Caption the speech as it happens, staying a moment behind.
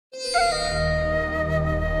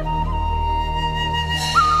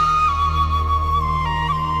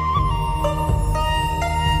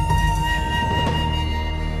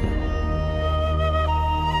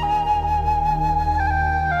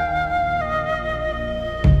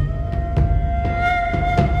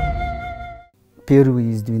первый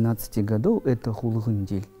из 12 годов – это Хулhн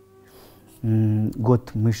дель,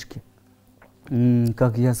 год мышки.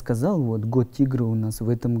 Как я сказал, вот год тигра у нас в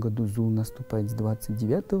этом году Зул наступает с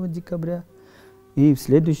 29 декабря, и в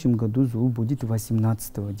следующем году Зул будет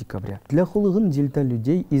 18 декабря. Для Хулhн дельта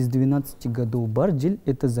людей из 12 годов Бар-дель –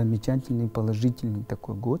 это замечательный, положительный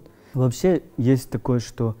такой год. Вообще есть такое,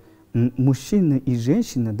 что мужчина и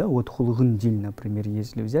женщина, да, вот Хулhн дель, например,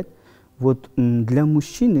 если взять, вот для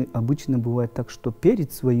мужчины обычно бывает так, что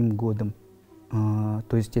перед своим годом, то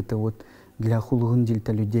есть это вот для Хулhн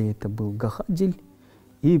дельта людей это был Гаха-дель,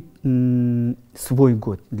 и свой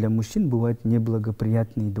год для мужчин бывает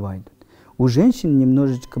неблагоприятные два идут. У женщин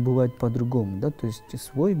немножечко бывает по-другому, да, то есть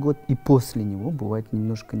свой год и после него бывает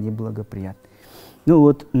немножко неблагоприятный. Ну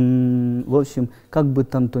вот, в общем, как бы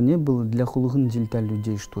там то ни было, для Хулhн дельта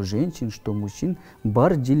людей, что женщин, что мужчин,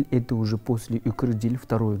 Бар-дель это уже после Икр-дель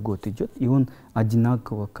второй год идет, и он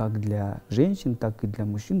одинаково как для женщин, так и для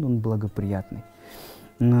мужчин, он благоприятный.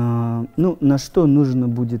 Ну, на что нужно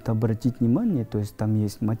будет обратить внимание, то есть там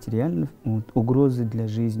есть материальные угрозы для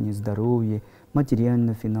жизни, здоровья,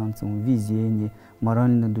 материально-финансовое, везение,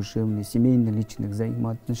 морально-душевные, семейно-личных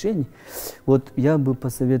взаимоотношений. Вот я бы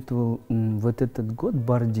посоветовал вот этот год,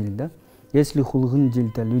 Бар-дель, да, если Хулhн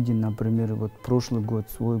дельта люди, например, вот прошлый год,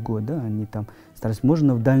 свой год, да, они там старались,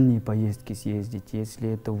 можно в дальние поездки съездить, если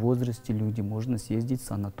это в возрасте люди, можно съездить в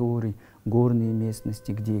санаторий, горные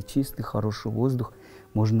местности, где чистый, хороший воздух,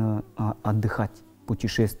 можно отдыхать,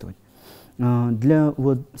 путешествовать. Для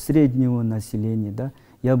вот среднего населения, да,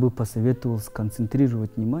 я бы посоветовал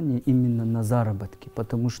сконцентрировать внимание именно на заработке,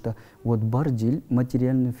 потому что вот Бар-дель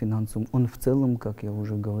материально-финансовым, он в целом, как я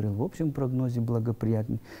уже говорил, в общем прогнозе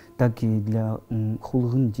благоприятный, так и для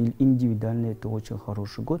Хулhn дель индивидуально это очень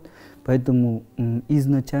хороший год. Поэтому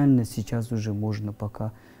изначально сейчас уже можно,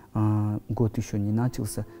 пока год еще не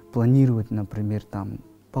начался, планировать, например, там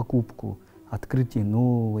покупку, открытие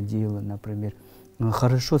нового дела, например.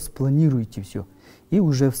 Хорошо спланируйте все. И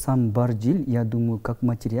уже в сам Бар-дель, я думаю, как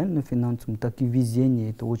материально-финансовым, так и везение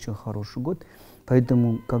 – это очень хороший год.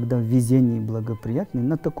 Поэтому, когда везение благоприятное,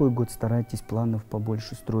 на такой год старайтесь планов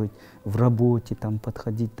побольше строить в работе, там,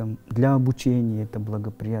 подходить там, для обучения – это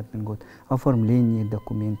благоприятный год, оформление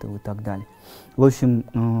документов и так далее. В общем,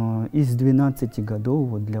 из 12 годов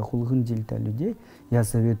вот, для Хулhн дельта людей я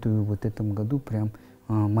советую в этом году прям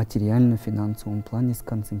материально-финансовом плане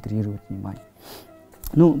сконцентрировать внимание.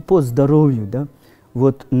 Ну, по здоровью, да,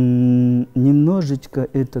 вот немножечко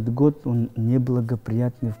этот год, он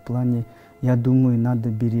неблагоприятный в плане, я думаю, надо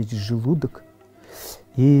беречь желудок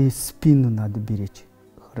и спину надо беречь.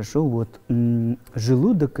 Хорошо, вот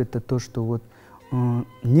желудок это то, что вот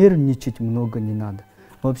нервничать много не надо.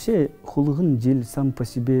 Вообще Хулhn дель сам по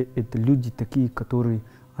себе это люди такие, которые,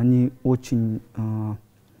 они очень,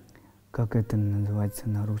 как это называется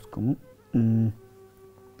на русском,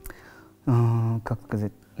 как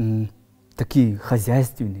сказать, такие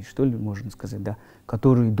хозяйственные, что ли, можно сказать, да,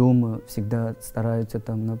 которые дома всегда стараются,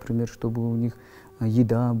 там, например, чтобы у них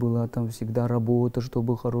еда была, там всегда работа,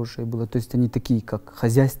 чтобы хорошая была. То есть они такие, как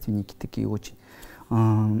хозяйственники, такие очень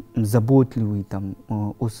заботливые там,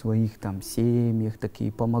 о своих там, семьях,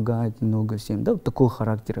 такие помогают много всем. Да, вот такой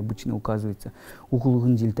характер обычно указывается у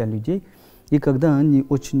Хулhn дельта людей. И когда они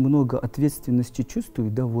очень много ответственности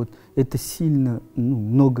чувствуют, да, вот это сильно,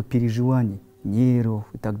 много переживаний, нервов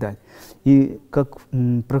и так далее. И как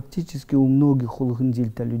практически у многих Хулhn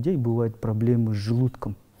дельта людей бывают проблемы с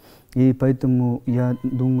желудком. И поэтому я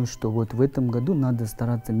думаю, что вот в этом году надо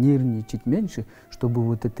стараться нервничать меньше, чтобы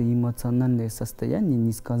вот это эмоциональное состояние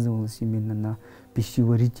не сказывалось именно на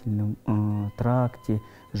пищеварительном тракте,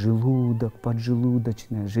 желудок,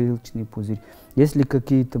 поджелудочная, желчный пузырь. Если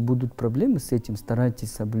какие-то будут проблемы с этим,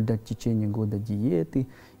 старайтесь соблюдать в течение года диеты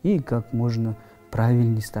и как можно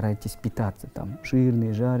правильнее старайтесь питаться. Там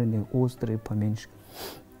жирные, жареные, острые, поменьше.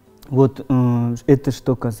 Вот это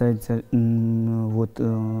что касается вот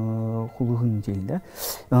Хулhн дель,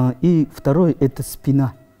 да. И второе это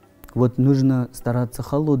спина. Вот нужно стараться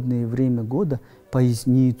холодное время года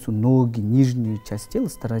поясницу, ноги, нижнюю часть тела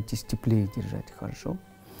старайтесь теплее держать, хорошо.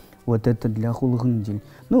 Вот это для Хулhn дель.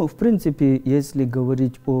 Ну, в принципе, если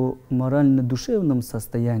говорить о морально-душевном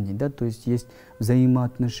состоянии, да, то есть есть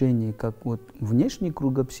взаимоотношения, как вот внешний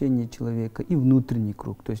круг общения человека и внутренний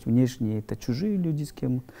круг. То есть внешний – это чужие люди, с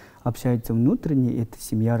кем общаются, внутренний – это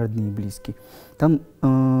семья, родные и близкие. Там,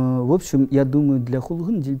 в общем, я думаю, для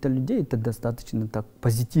Хулhn дельта людей это достаточно так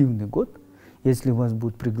позитивный год. Если вас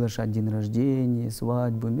будут приглашать день рождения,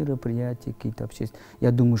 свадьбы, мероприятия, какие-то общественные,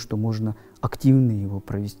 я думаю, что можно активно его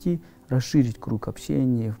провести, расширить круг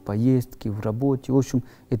общения в поездке, в работе. В общем,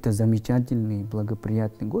 это замечательный,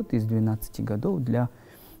 благоприятный год из 12 годов для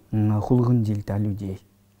Хулhн людей.